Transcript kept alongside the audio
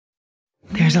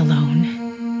there's alone.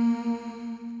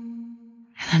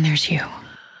 And then there's you.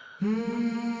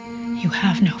 You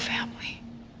have no family.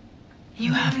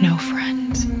 You have no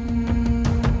friends.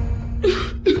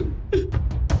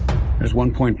 There's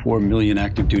 1.4 million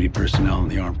active duty personnel in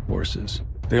the armed forces.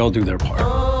 They all do their part.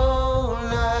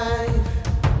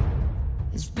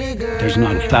 There's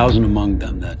not 1,000 among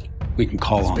them that we can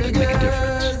call on to make a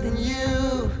difference.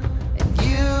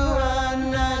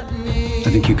 I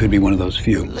think you could be one of those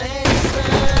few.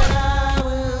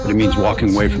 But it means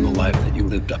walking away from the life that you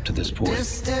lived up to this point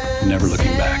and never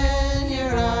looking back.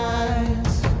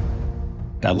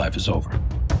 That life is over.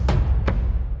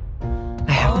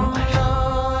 I have no life.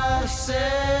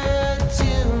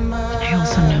 I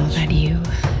also know that you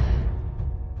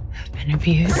have been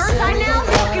abused. Your side now?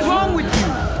 What is wrong with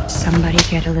you? Somebody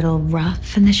get a little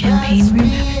rough in the champagne room.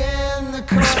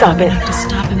 Stop it. To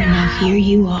stop him, and now here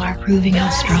you are, proving how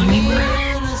strong you are.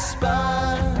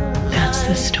 That's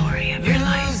the story of your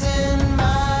life.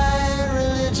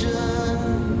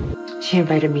 She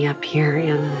invited me up here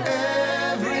and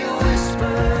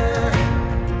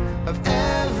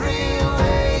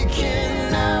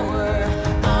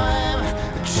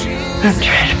I'm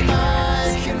trying to be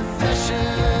honest.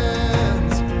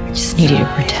 I just need you to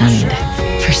pretend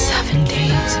for 7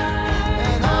 days.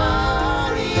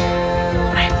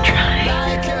 I'm trying.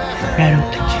 But I don't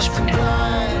think she's pretending.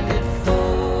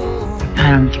 I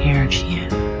don't care if she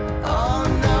is.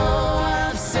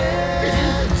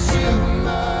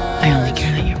 I only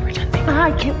care that you're pretending.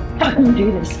 I can't fucking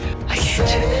do this. I can't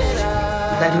do this.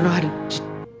 I don't know how to just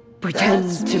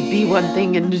pretend to be one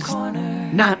thing and just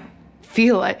not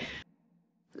feel like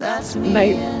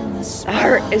my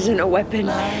heart isn't a weapon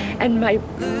and my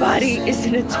body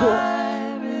isn't a tool.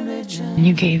 And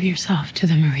you gave yourself to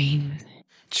the Marines.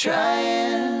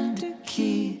 Trying to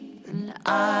keep an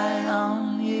eye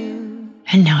on you.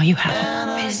 And now you have a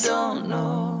purpose. I don't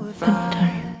know if I'm I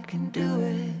tired. can do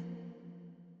it.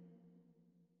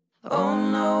 Oh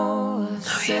no, I've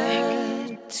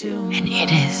said too much. And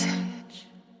it is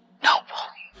noble.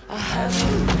 I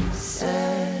haven't